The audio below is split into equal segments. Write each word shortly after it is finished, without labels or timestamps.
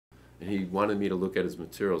and he wanted me to look at his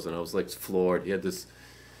materials, and I was like floored. He had this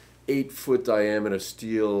 8-foot diameter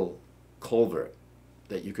steel culvert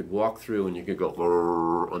that you could walk through, and you could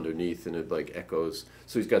go underneath, and it like echoes.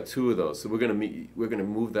 So he's got 2 of those. So we're gonna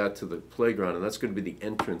move that to the playground, and that's gonna be the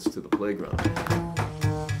entrance to the playground.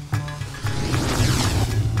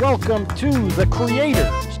 Welcome to The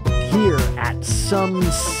Creators here at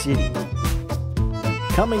SomeCity.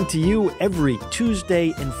 Coming to you every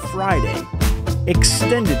Tuesday and Friday.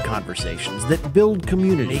 Extended conversations that build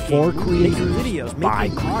community for creators, videos, by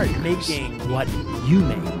creators, making what you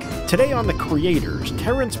make. Today on The Creators,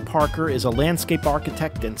 Terrence Parker is a landscape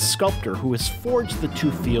architect and sculptor who has forged the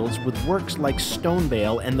 2 fields with works like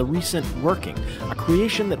Bale and the recent Working, a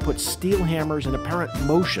creation that puts steel hammers in apparent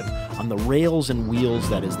motion on the rails and wheels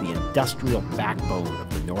that is the industrial backbone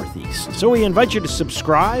of the Northeast. So we invite you to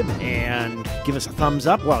subscribe and give us a thumbs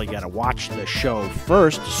up. Well, you gotta watch the show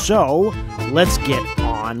first, so let's get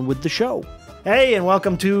on with the show. Hey, and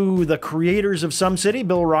welcome to The Creators of SomeCity.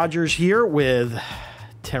 Bill Rogers here with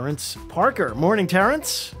Terrence Parker. Morning,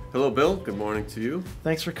 Terrence. Hello, Bill. Good morning to you.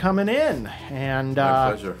 Thanks for coming in. And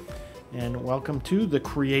my pleasure. And welcome to The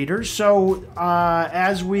Creators. So,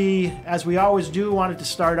 as we always do, wanted to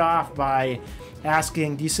start off by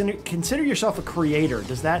asking: do you consider yourself a creator?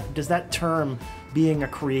 Does that term, being a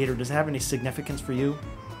creator, does it have any significance for you?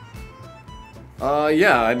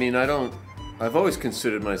 Yeah. I mean, I've always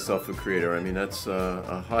considered myself a creator. I mean, that's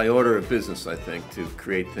a high order of business, I think, to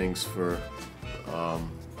create things for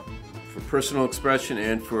personal expression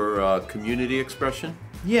and for community expression.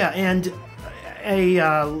 Yeah, and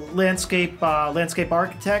a landscape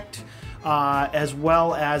architect, as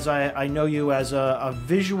well as I know you as a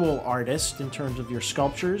visual artist in terms of your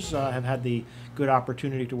sculptures. Have had the good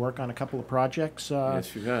opportunity to work on a couple of projects.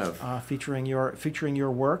 Yes, you have. Featuring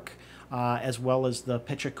your work, as well as the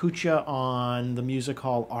Pechacucha on the music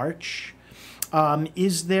hall Arch.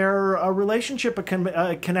 Is there a relationship,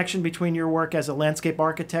 a connection between your work as a landscape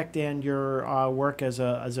architect and your work as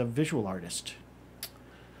a visual artist?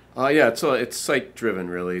 Yeah, it's site-driven,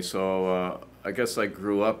 really. So I guess I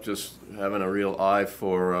grew up just having a real eye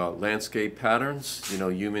for landscape patterns,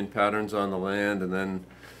 human patterns on the land, and then,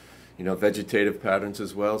 vegetative patterns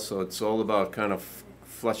as well. So it's all about kind of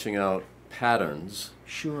fleshing out patterns.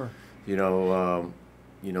 Sure.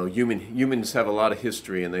 Humans have a lot of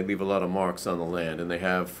history, and they leave a lot of marks on the land, and they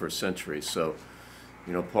have for centuries. So,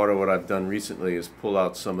 part of what I've done recently is pull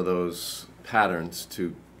out some of those patterns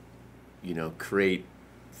to, create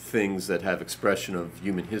things that have expression of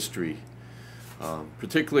human history,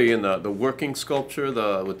 particularly in the working sculpture,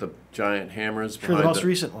 with the giant hammers. Sure, the most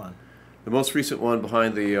recent one. The most recent one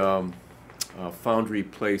behind the Foundry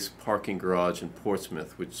Place parking garage in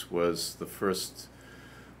Portsmouth, which was the first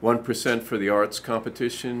 1% for the arts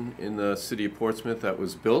competition in the city of Portsmouth that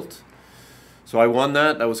was built. So I won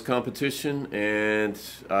that. That was competition, and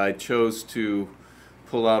I chose to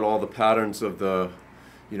pull out all the patterns of the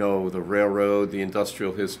railroad, the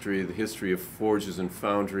industrial history, the history of forges and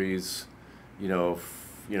foundries,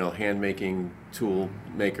 hand-making tool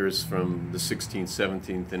makers from the 16th,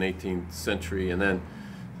 17th, and 18th century, and then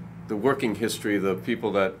the working history of the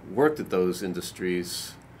people that worked at those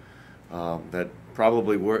industries that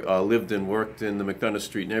probably lived and worked in the McDonough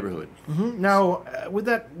Street neighborhood. Mm-hmm. Now, with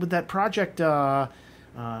that project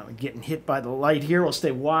getting hit by the light here, we'll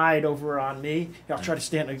stay wide over on me. I'll try to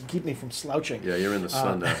stand and keep me from slouching. Yeah, you're in the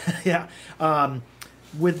sun now. Yeah.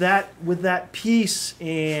 With that piece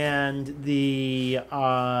and the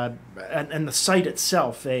site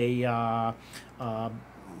itself, a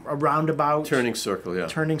roundabout turning circle. Yeah,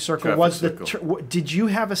 turning circle. Traffic Was circle. Did you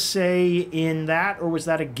have a say in that, or was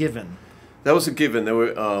that a given? That was a given. There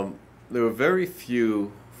were very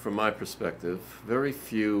few, from my perspective, very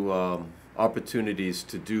few opportunities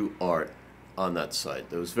to do art on that site.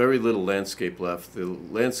 There was very little landscape left. The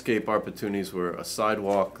landscape opportunities were a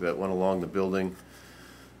sidewalk that went along the building,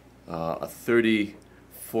 a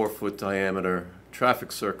 34-foot diameter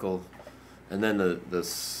traffic circle, and then the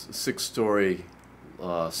 6-story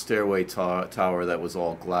stairway tower that was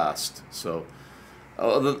all glassed. So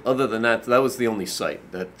other than that, that was the only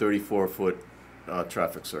site, that 34-foot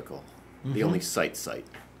traffic circle, the only site.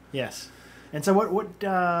 Yes. And so what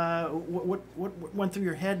went through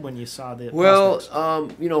your head when you saw the Well,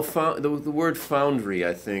 the word foundry,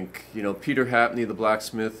 I think, Peter Hapney, the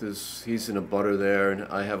blacksmith, he's in a butter there, and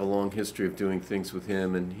I have a long history of doing things with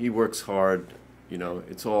him, and he works hard.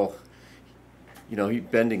 It's all, he's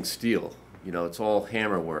bending steel. It's all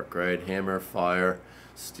hammer work, right? Hammer, fire,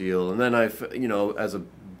 steel. And then as a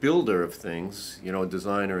builder of things, a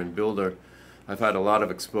designer and builder, I've had a lot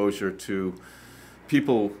of exposure to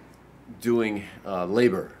people doing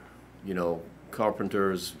labor,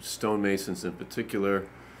 carpenters, stonemasons in particular.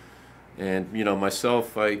 And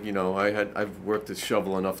myself, I've worked a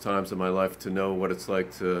shovel enough times in my life to know what it's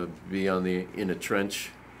like to be in a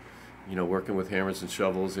trench, working with hammers and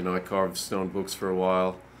shovels. I carved stone books for a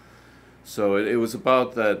while. So it was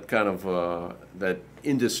about that kind of that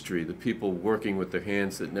industry, the people working with their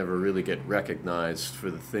hands that never really get recognized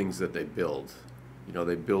for the things that they build.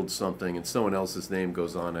 They build something and someone else's name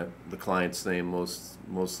goes on it, the client's name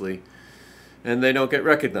mostly, and they don't get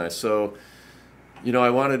recognized. So I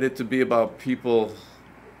wanted it to be about people,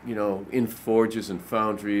 in forges and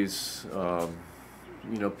foundries,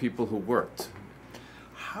 people who worked.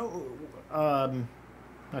 How,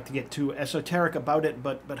 not to get too esoteric about it,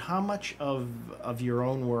 but how much of your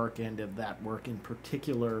own work and of that work in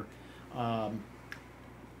particular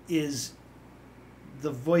is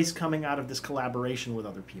the voice coming out of this collaboration with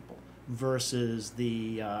other people versus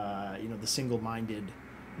the the single-minded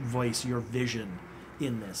voice, your vision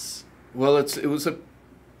in this? Well, it was a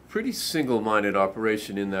pretty single-minded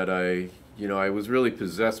operation in that I was really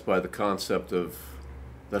possessed by the concept of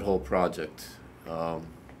that whole project.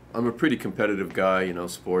 I'm a pretty competitive guy,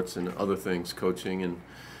 sports and other things, coaching, and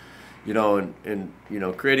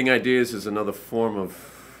creating ideas is another form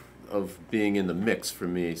of being in the mix for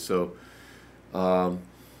me. So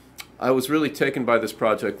I was really taken by this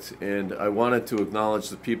project, and I wanted to acknowledge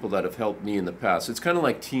the people that have helped me in the past. It's kind of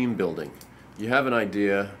like team building. You have an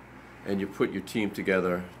idea, and you put your team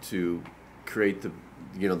together to create the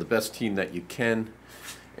best team that you can,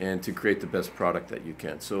 and to create the best product that you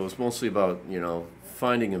can. So it's mostly about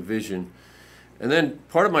finding a vision, and then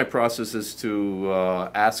part of my process is to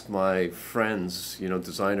ask my friends,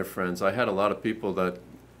 designer friends. I had a lot of people that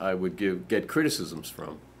I would get criticisms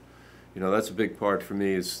from. That's a big part for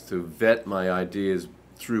me, is to vet my ideas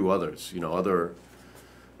through others. Other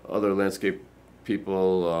landscape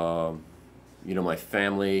people, my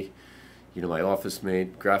family, my office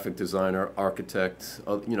mate, graphic designer, architect,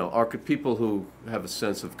 people who have a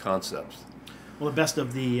sense of concepts. Well, the best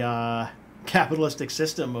of the capitalistic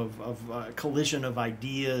system of collision of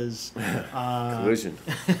ideas. Collision.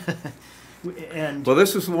 And well,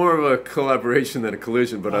 this was more of a collaboration than a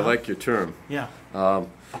collision, but I like your term. Yeah.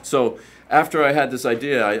 So after I had this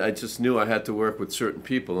idea, I just knew I had to work with certain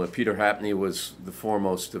people. And Peter Hapney was the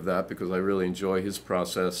foremost of that, because I really enjoy his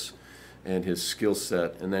process and his skill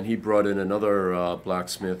set. And then he brought in another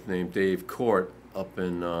blacksmith named Dave Court up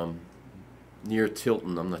in near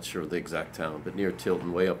Tilton. I'm not sure of the exact town, but near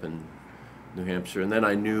Tilton, way up in New Hampshire. And then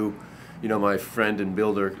I knew, my friend and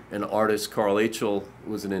builder and artist Carl Achel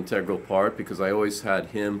was an integral part, because I always had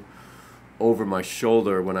him over my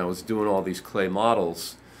shoulder when I was doing all these clay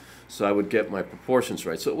models, so I would get my proportions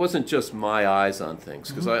right. So it wasn't just my eyes on things,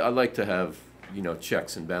 because I like to have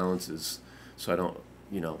checks and balances, so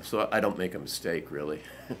I don't make a mistake, really.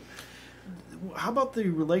 How about the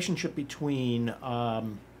relationship between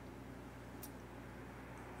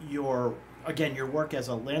your work as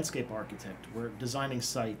a landscape architect, where designing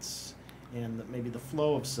sites and maybe the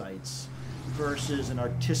flow of sites, versus an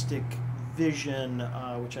artistic vision,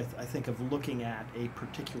 which I think of looking at a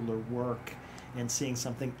particular work and seeing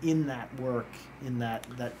something in that work, in that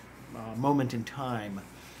moment in time.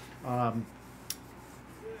 How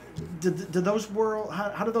do those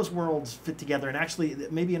worlds fit together? And actually,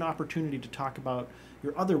 maybe an opportunity to talk about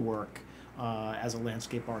your other work as a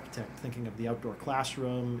landscape architect, thinking of the outdoor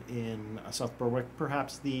classroom in South Berwick,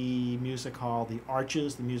 perhaps the music hall, the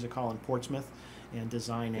Arches, the music hall in Portsmouth, and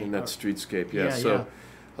designing. And that streetscape, yeah. So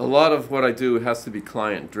a lot of what I do has to be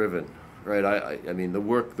client driven, right? I mean, the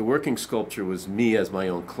working sculpture was me as my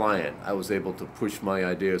own client. I was able to push my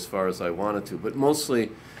idea as far as I wanted to, but mostly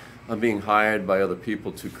I'm being hired by other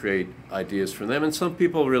people to create ideas for them. And some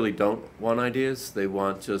people really don't want ideas. They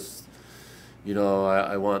want just,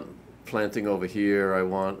 I want planting over here, I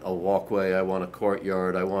want a walkway, I want a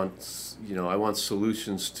courtyard, I want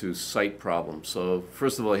solutions to site problems. So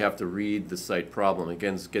first of all, you have to read the site problem.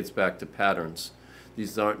 Again, it gets back to patterns.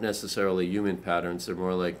 These aren't necessarily human patterns. They're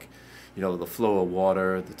more like, the flow of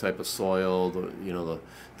water, the type of soil,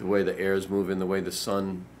 the way the air is moving, the way the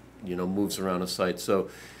sun, moves around a site. So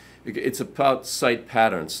it's about site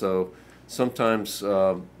patterns. So sometimes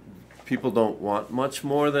people don't want much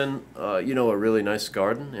more than a really nice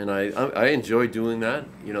garden, and I enjoy doing that.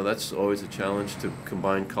 That's always a challenge, to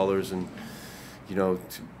combine colors and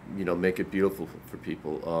to make it beautiful for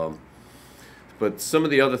people. But some of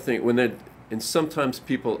the other things, and sometimes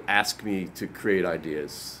people ask me to create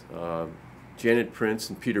ideas. Janet Prince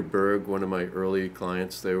and Peter Berg, one of my early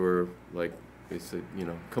clients, they said,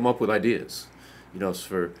 come up with ideas,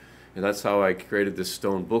 for And that's how I created this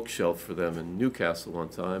stone bookshelf for them in Newcastle one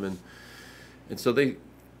time. And so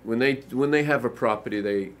when they have a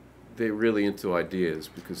property, they're really into ideas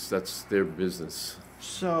because that's their business.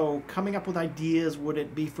 So, coming up with ideas, would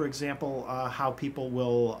it be, for example, how people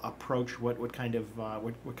will approach what kind of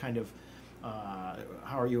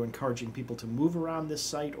how are you encouraging people to move around this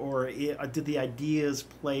site, or did the ideas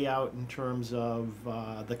play out in terms of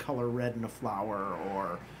the color red in a flower,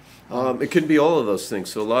 or? It can be all of those things.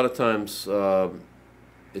 So a lot of times,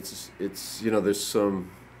 it's there's some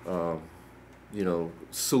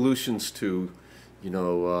solutions to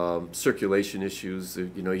circulation issues.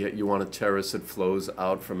 You want a terrace that flows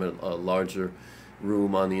out from a larger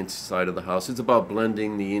room on the inside of the house. It's about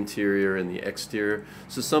blending the interior and the exterior.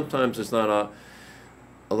 So sometimes there's not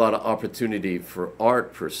a lot of opportunity for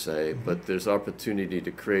art per se, but there's opportunity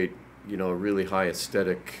to create a really high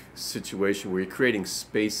aesthetic situation where you're creating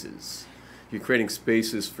spaces. You're creating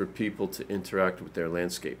spaces for people to interact with their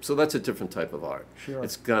landscape. So that's a different type of art. Sure.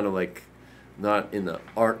 It's kind of like not in the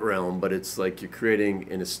art realm, but it's like you're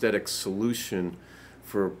creating an aesthetic solution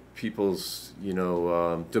for people's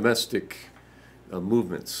domestic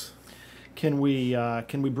movements. Can we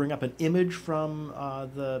bring up an image from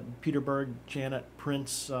the Peter Berg Janet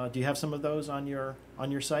prints? Do you have some of those on your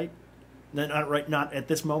site? Not at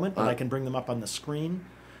this moment, but I can bring them up on the screen.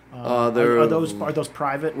 Are those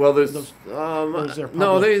private? Well, there's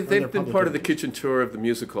no. They've been part of the kitchen tour of the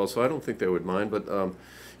music hall, so I don't think they would mind. But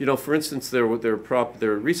for instance, their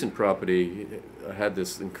recent property had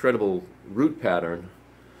this incredible root pattern.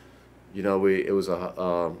 It was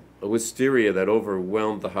a wisteria that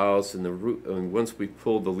overwhelmed the house, and the root. And once we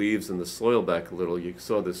pulled the leaves and the soil back a little, you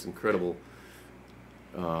saw this incredible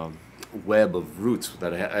web of roots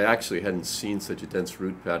that I actually hadn't seen such a dense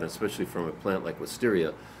root pattern, especially from a plant like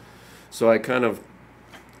wisteria. So I kind of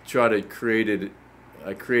created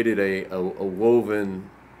a woven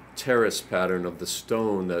terrace pattern of the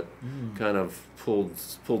stone that kind of pulled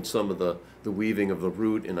some of the weaving of the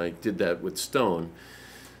root, and I did that with stone.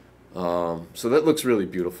 So that looks really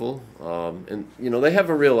beautiful. And they have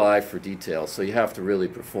a real eye for detail, so you have to really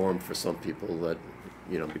perform for some people that,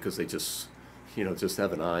 because they just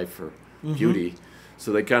have an eye for beauty.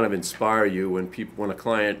 So they kind of inspire you when a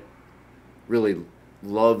client really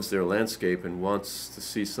loves their landscape and wants to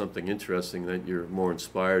see something interesting, that you're more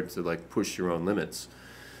inspired to like push your own limits.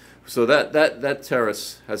 So that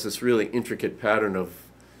terrace has this really intricate pattern of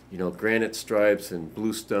granite stripes and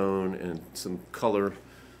bluestone and some color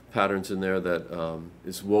patterns in there that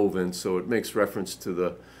is woven, so it makes reference to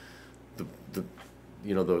the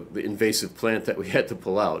invasive plant that we had to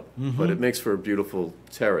pull out, but it makes for a beautiful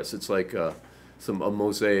terrace. It's like a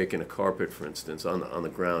mosaic in a carpet, for instance, on the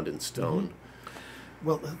ground in stone.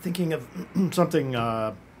 Well, thinking of something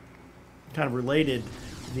kind of related,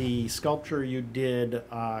 the sculpture you did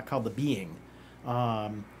called The Being,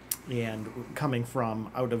 and coming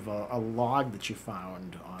from out of a log that you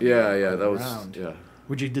found on the ground. Yeah.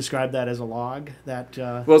 Would you describe that as a log?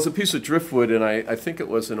 Well, it's a piece of driftwood, and I think it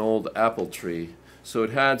was an old apple tree. So it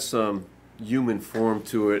had some human form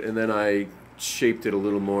to it, and then I shaped it a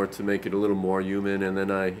little more to make it a little more human, and then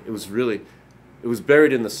it was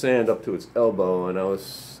buried in the sand up to its elbow, and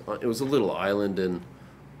it was a little island in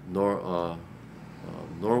Norwalk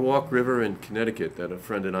River in Connecticut that a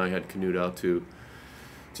friend and I had canoed out to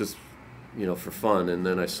just for fun. And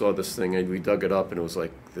then I saw this thing, and we dug it up, and it was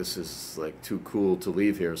like, this is like too cool to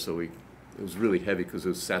leave here. So it was really heavy because it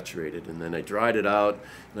was saturated. And then I dried it out,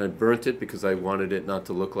 and I burnt it because I wanted it not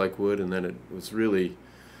to look like wood. And then it was really,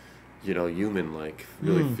 human-like,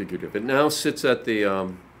 really figurative. It now sits at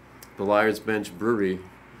the Liar's Bench Brewery.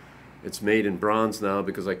 It's made in bronze now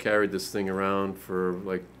because I carried this thing around for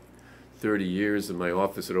like 30 years in my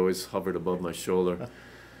office. It always hovered above my shoulder.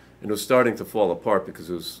 And it was starting to fall apart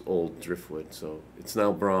because it was old driftwood. So it's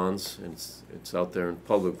now bronze, and it's out there in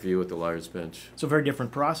public view at the Liar's Bench. So a very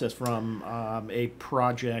different process from a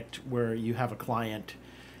project where you have a client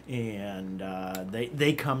and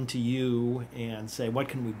they come to you and say, what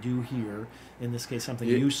can we do here? In this case, something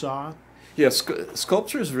you saw? Yeah,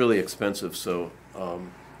 sculpture is really expensive. So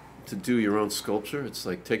to do your own sculpture, it's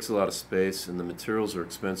like takes a lot of space, and the materials are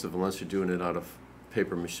expensive unless you're doing it out of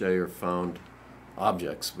paper mache or found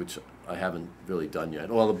objects, which I haven't really done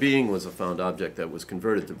yet. Well, The Being was a found object that was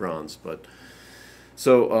converted to bronze, but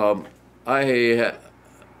so I'd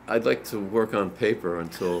like to work on paper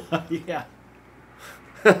until yeah.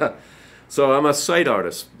 So I'm a site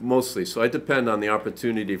artist mostly, so I depend on the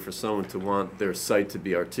opportunity for someone to want their site to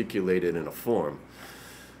be articulated in a form.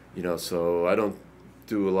 So I don't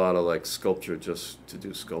do a lot of like sculpture just to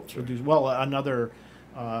do sculpture. Well, another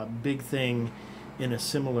big thing in a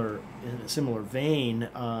similar vein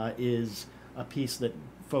is a piece that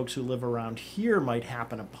folks who live around here might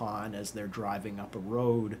happen upon as they're driving up a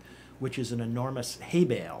road, which is an enormous hay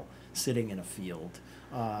bale sitting in a field.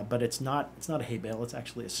 But it's not a hay bale. It's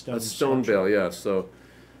actually a stone. A stone structure. bale, yeah. So,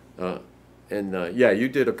 yeah, you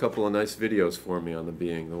did a couple of nice videos for me on the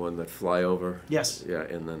being, the one that fly over. Yes. Yeah,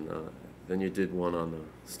 and then you did one on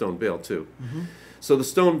the stone bale too. Mm-hmm. So the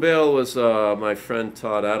stone bale was my friend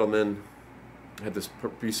Todd Adelman had this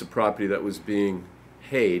piece of property that was being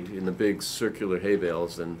hayed in the big circular hay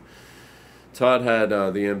bales, and Todd had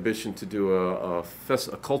the ambition to do a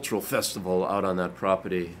cultural festival out on that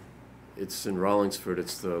property. It's in Rollingsford.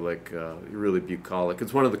 It's the really bucolic.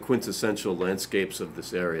 It's one of the quintessential landscapes of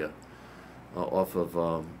this area, off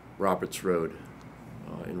of Roberts Road,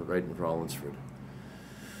 right in Rollinsford.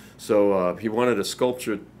 So he wanted a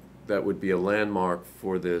sculpture that would be a landmark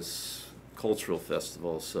for this cultural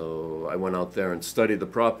festival. So I went out there and studied the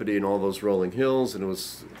property and all those rolling hills, and it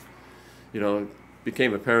was, it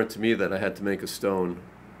became apparent to me that I had to make a stone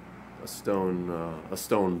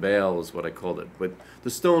bale is what I called it. But the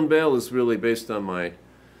stone bale is really based on my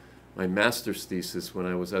master's thesis when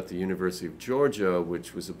I was at the University of Georgia,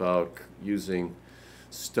 which was about using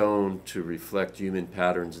stone to reflect human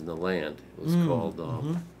patterns in the land. It was called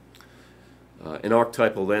An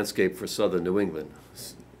Archetypal Landscape for Southern New England.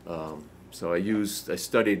 So I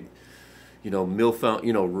studied,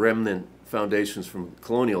 remnant foundations from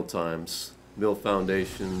colonial times, mill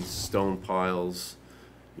foundations, stone piles,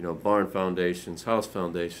 barn foundations, house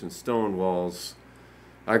foundations, stone walls,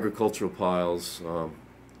 agricultural piles,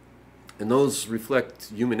 and those reflect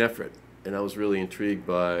human effort. And I was really intrigued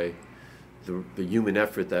by the human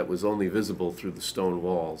effort that was only visible through the stone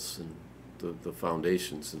walls and the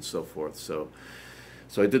foundations and so forth. So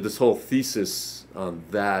I did this whole thesis on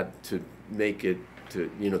that to make it, to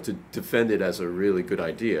defend it as a really good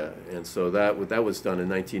idea. And so that was done in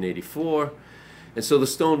 1984. And so the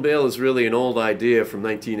stone bale is really an old idea from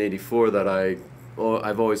 1984 that I've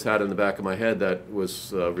always had in the back of my head that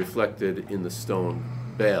was reflected in the stone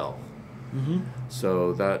bale. Mm-hmm.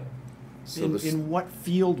 So that. In what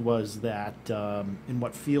field was that? In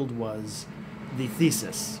what field was the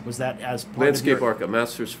thesis? Was that as part landscape of your...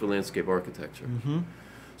 Masters for Landscape Architecture. Mm-hmm.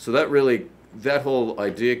 So that whole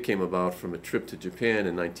idea came about from a trip to Japan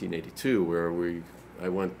in 1982, where I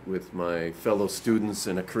went with my fellow students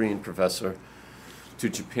and a Korean professor to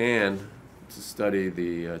Japan to study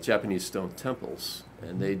the Japanese stone temples,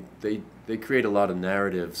 and they create a lot of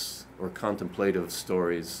narratives or contemplative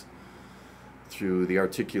stories through the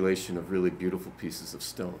articulation of really beautiful pieces of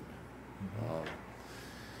stone.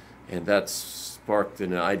 And that sparked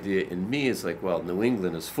an idea in me. It's like, well, New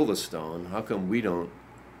England is full of stone. How come we don't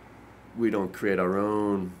create our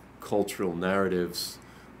own cultural narratives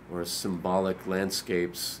or symbolic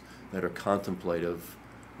landscapes that are contemplative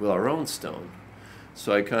with our own stone?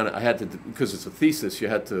 So I had to, because it's a thesis, you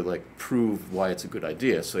had to prove why it's a good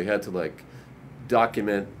idea. So you had to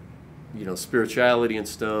document, spirituality in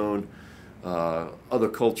stone, other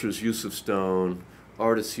cultures' use of stone,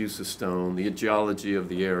 artists' use of stone, the geology of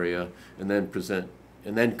the area, and then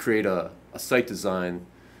create a site design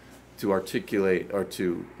to articulate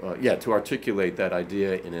that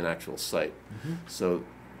idea in an actual site. Mm-hmm. So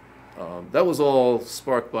that was all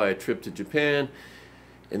sparked by a trip to Japan,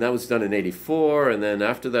 and that was done in '84. And then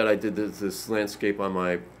after that, I did this landscape on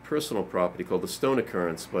my personal property called the Stone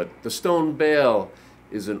Occurrence. But the stone bale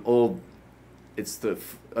is a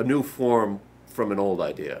new form from an old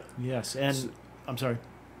idea. Yes, and I'm sorry.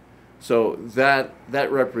 So that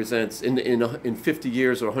represents in 50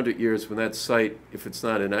 years or 100 years, when that site, if it's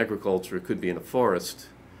not in agriculture, it could be in a forest.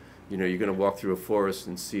 You're going to walk through a forest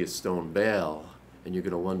and see a stone bale, and you're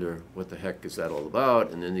going to wonder, what the heck is that all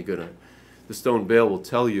about? And then the stone bale will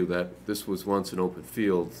tell you that this was once an open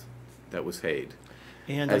field that was hayed.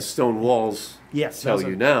 And as stone walls tell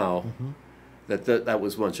you now, that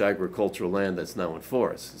was once agricultural land that's now in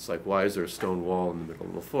forest. It's like, why is there a stone wall in the middle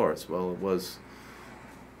of a forest? Well,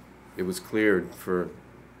 it was cleared for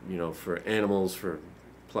animals, for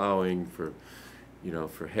plowing, for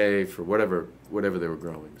hay, for whatever they were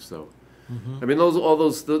growing. So, I mean,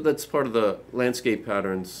 that's part of the landscape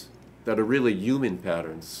patterns that are really human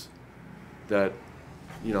patterns that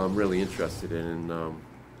I'm really interested in,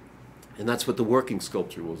 and that's what the working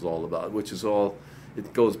sculpture was all about, which is all.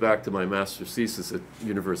 It goes back to my master's thesis at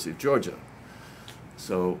University of Georgia.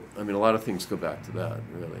 So, I mean, a lot of things go back to that,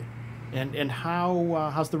 really. And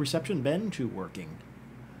how's the reception been to working?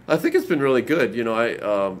 I think it's been really good.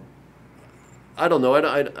 I don't know.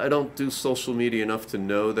 I don't do social media enough to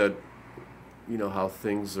know that, how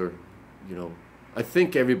things are, I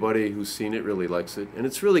think everybody who's seen it really likes it, and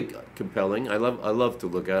it's really compelling. I love to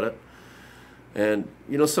look at it, and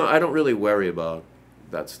you know, so I don't really worry about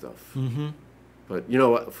that stuff. Mm-hmm. But you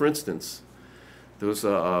know, for instance, there was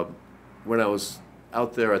when I was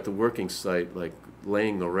out there at the working site, like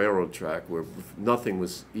laying the railroad track where nothing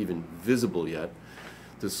was even visible yet.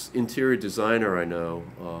 This interior designer I know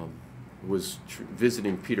was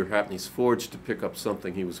visiting Peter Hapney's forge to pick up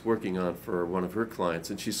something he was working on for one of her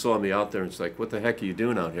clients, and she saw me out there and she's like, "What the heck are you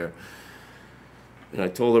doing out here?" And I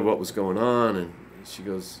told her what was going on, and she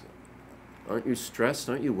goes, "Aren't you stressed?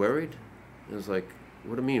 Aren't you worried?" And I was like,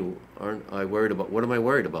 "What do you mean? Aren't I worried about? What am I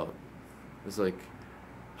worried about?" It's like,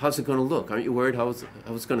 "How's it going to look? Aren't you worried how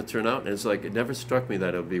it's going to turn out?" And it's like, it never struck me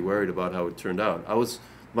that I would be worried about how it turned out.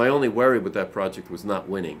 My only worry with that project was not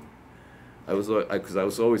winning. Because I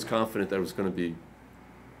was always confident that it was going to be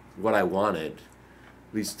what I wanted,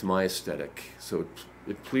 at least to my aesthetic. So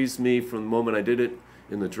it pleased me from the moment I did it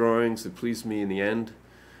in the drawings. It pleased me in the end,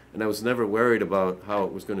 and I was never worried about how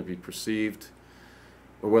it was going to be perceived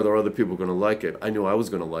or whether other people were going to like it. I knew I was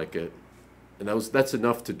going to like it, and that's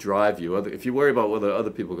enough to drive you. If you worry about what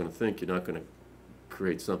other people are going to think, you're not going to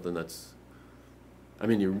create something that's. I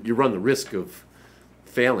mean, you run the risk of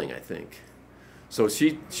failing, I think. So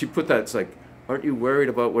she put that. It's like, aren't you worried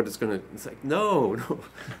about what it's going to? It's like, no.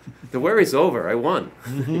 The worry's over. I won.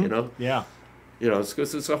 Mm-hmm. You know. Yeah. You know,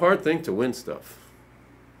 it's a hard thing to win stuff.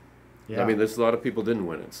 Yeah. I mean, there's a lot of people didn't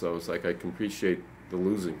win it, so it's like I can appreciate the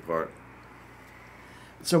losing part.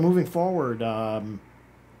 So moving forward,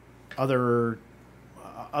 other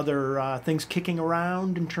things kicking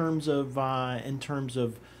around in terms of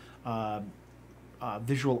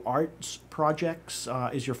visual arts projects?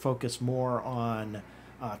 Is your focus more on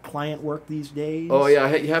client work these days? Oh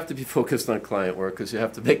yeah, you have to be focused on client work because you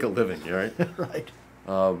have to make a living, right? Right.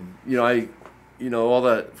 All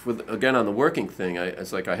that again on the working thing.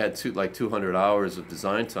 It's like I had 200 hours of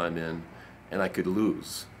design time in, and I could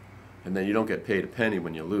lose, and then you don't get paid a penny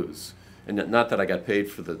when you lose. And not that I got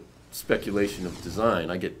paid for the speculation of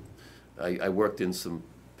design. I worked in some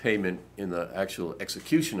payment in the actual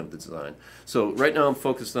execution of the design. So right now I'm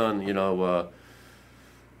focused on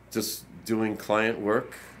just doing client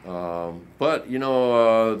work. But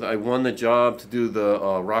I won the job to do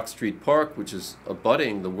the Rock Street Park, which is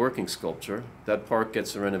abutting the working sculpture. That park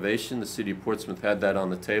gets a renovation. The city of Portsmouth had that on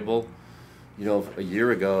the table, a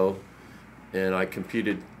year ago, and I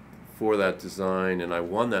competed for that design, and I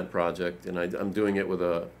won that project. And I'm doing it with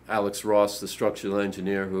Alex Ross, the structural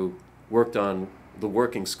engineer who worked on the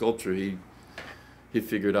working sculpture. He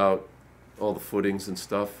figured out all the footings and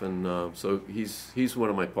stuff, and so he's one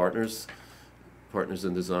of my partners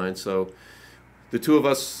in design. So the two of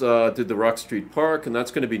us did the Rock Street Park, and that's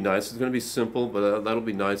going to be nice. It's going to be simple, but that'll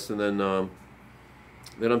be nice. And then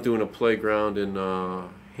I'm doing a playground in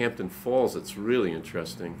Hampton Falls. It's really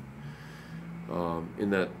interesting. In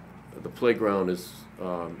that the playground is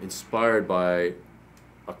inspired by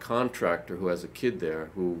a contractor who has a kid there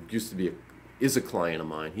who is a client of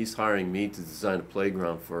mine. He's hiring me to design a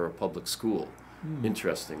playground for a public school.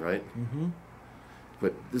 Interesting, right? Mm-hmm.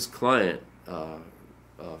 But this client,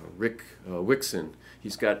 Rick Wixon,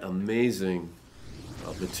 he's got amazing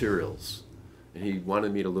materials, and he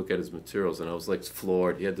wanted me to look at his materials, and I was like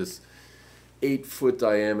floored. He had this 8-foot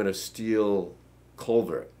diameter steel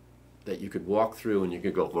culvert that you could walk through, and you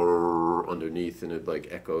could go underneath, and it like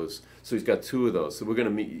echoes. So he's got 2 of those. So we're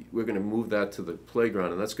gonna move that to the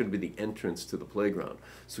playground, and that's gonna be the entrance to the playground.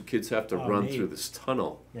 So kids have to run through this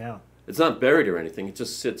tunnel. Yeah. It's not buried or anything. It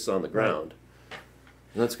just sits on the ground.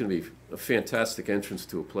 And that's going to be a fantastic entrance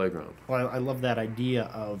to a playground. Well, I love that idea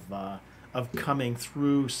of coming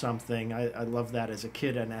through something. I love that as a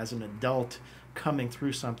kid and as an adult, coming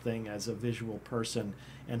through something as a visual person,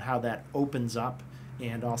 and how that opens up,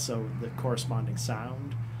 and also the corresponding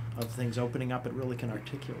sound of things opening up. It really can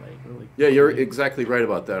articulate. Really. Yeah, you're exactly right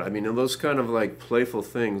about that. I mean, and those kind of like playful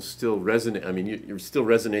things still resonate. I mean, it still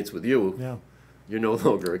resonates with you. Yeah. You're no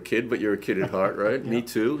longer a kid, but you're a kid at heart, right? Yeah. Me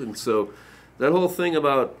too. And so that whole thing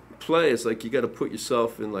about play is like you got to put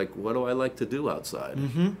yourself in like, what do I like to do outside?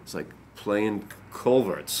 Mm-hmm. It's like playing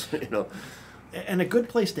culverts, And a good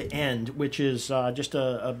place to end, which is just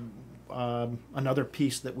another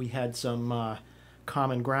piece that we had some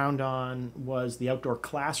common ground on, was the outdoor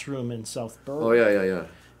classroom in South Berwick. Oh yeah.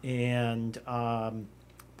 And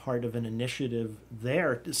part of an initiative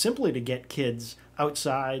there, simply to get kids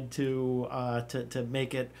outside to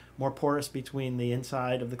make it more porous between the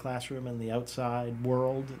inside of the classroom and the outside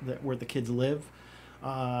world where the kids live.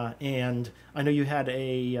 And I know you had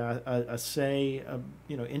a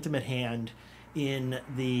intimate hand in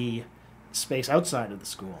the space outside of the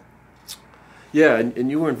school. Yeah, and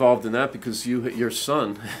you were involved in that because your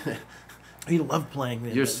son, He loved playing.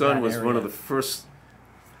 your son that was area. one of the first.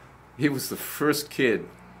 He was the first kid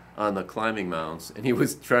on the climbing mounds, and he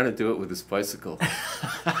was trying to do it with his bicycle,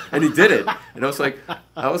 and he did it. And I was like,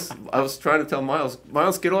 I was trying to tell Miles,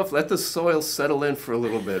 get off, let the soil settle in for a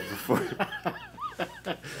little bit before.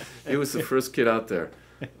 He was the first kid out there.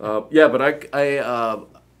 Yeah, but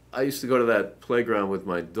I used to go to that playground with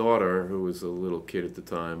my daughter, who was a little kid at the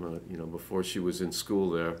time, before she was in school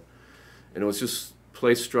there, and it was just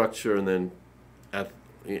play structure, and then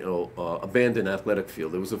abandoned athletic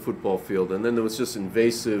field. There was a football field, and then there was just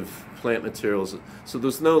invasive plant materials. So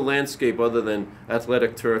there's no landscape other than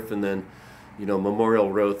athletic turf, and then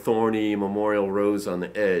thorny Memorial Rose on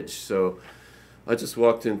the edge. So I just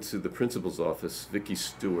walked into the principal's office, Vicki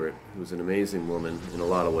Stewart, who was an amazing woman in a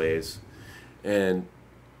lot of ways, and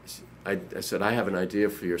I said, I have an idea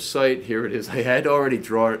for your site. Here it is. I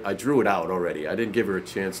drew it out already. I didn't give her a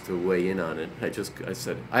chance to weigh in on it. I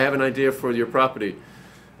said, I have an idea for your property.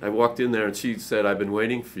 I walked in there and she said, I've been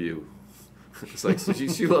waiting for you. It's like, so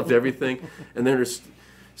she loved everything. And then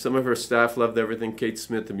some of her staff loved everything. Kate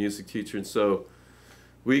Smith, the music teacher. And so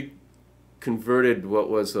we converted what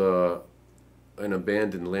was an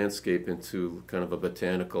abandoned landscape into kind of a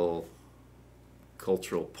botanical,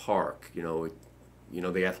 cultural park.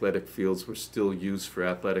 The athletic fields were still used for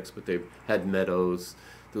athletics, but they had meadows.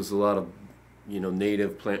 There was a lot of,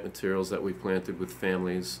 native plant materials that we planted with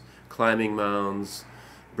families, climbing mounds,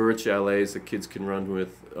 birch alleys that kids can run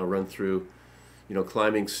through,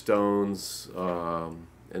 climbing stones. And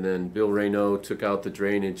then Bill Raynaud took out the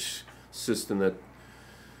drainage system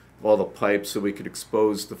all the pipes so we could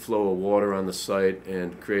expose the flow of water on the site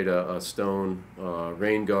and create a stone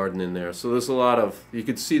rain garden in there. So there's a lot of, you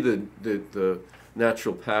could see the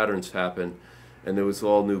natural patterns happen, and there was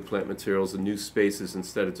all new plant materials and new spaces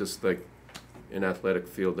instead of just like an athletic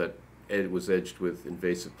field that was edged with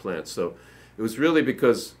invasive plants. So it was really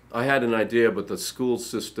because I had an idea, but the school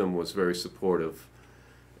system was very supportive,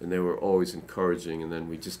 and they were always encouraging, and then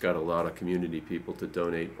we just got a lot of community people to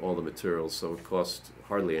donate all the materials, so it cost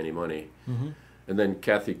hardly any money. Mm-hmm. And then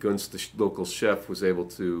Kathy Gunst, the local chef, was able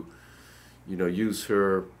to, use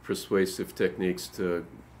her persuasive techniques to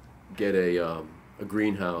get a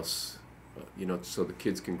greenhouse, so the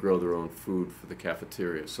kids can grow their own food for the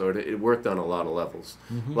cafeteria. So it worked on a lot of levels.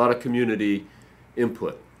 Mm-hmm. A lot of community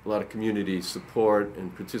input, a lot of community support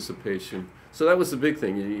and participation. So that was the big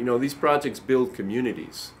thing. These projects build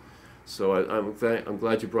communities. So I'm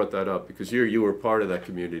glad you brought that up, because you were part of that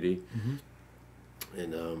community. Mm-hmm.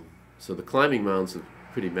 And so the climbing mounds are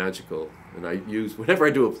pretty magical. And whenever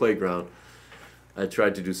I do a playground, I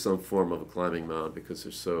tried to do some form of a climbing mound because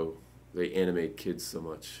they animate kids so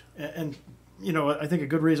much. And I think a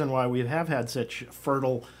good reason why we have had such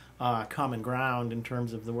fertile common ground in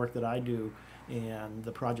terms of the work that I do and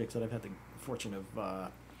the projects that I've had the fortune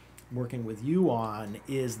of working with you on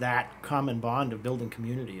is that common bond of building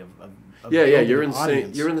community of you're in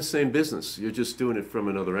the same business. You're just doing it from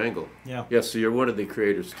another angle. Yeah, so you're one of the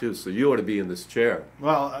creators too, so you ought to be in this chair.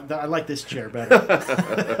 Well, I like this chair better.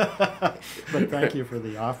 But thank you for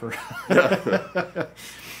the offer.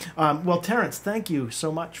 Well, Terrence, thank you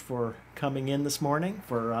so much for coming in this morning,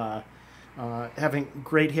 for having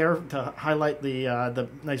great hair to highlight the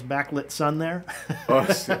nice backlit sun there. Oh,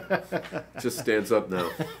 just stands up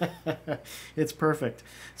now. It's perfect.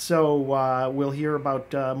 So we'll hear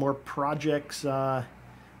about more projects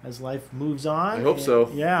as life moves on. I hope so.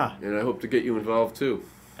 Yeah. And I hope to get you involved too.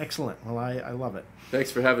 Excellent. Well, I love it.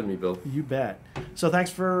 Thanks for having me, Bill. You bet. So thanks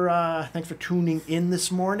for tuning in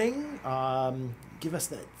this morning. Give us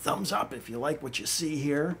that thumbs up if you like what you see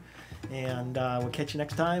here. And we'll catch you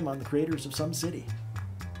next time on the Creators of SomeCity.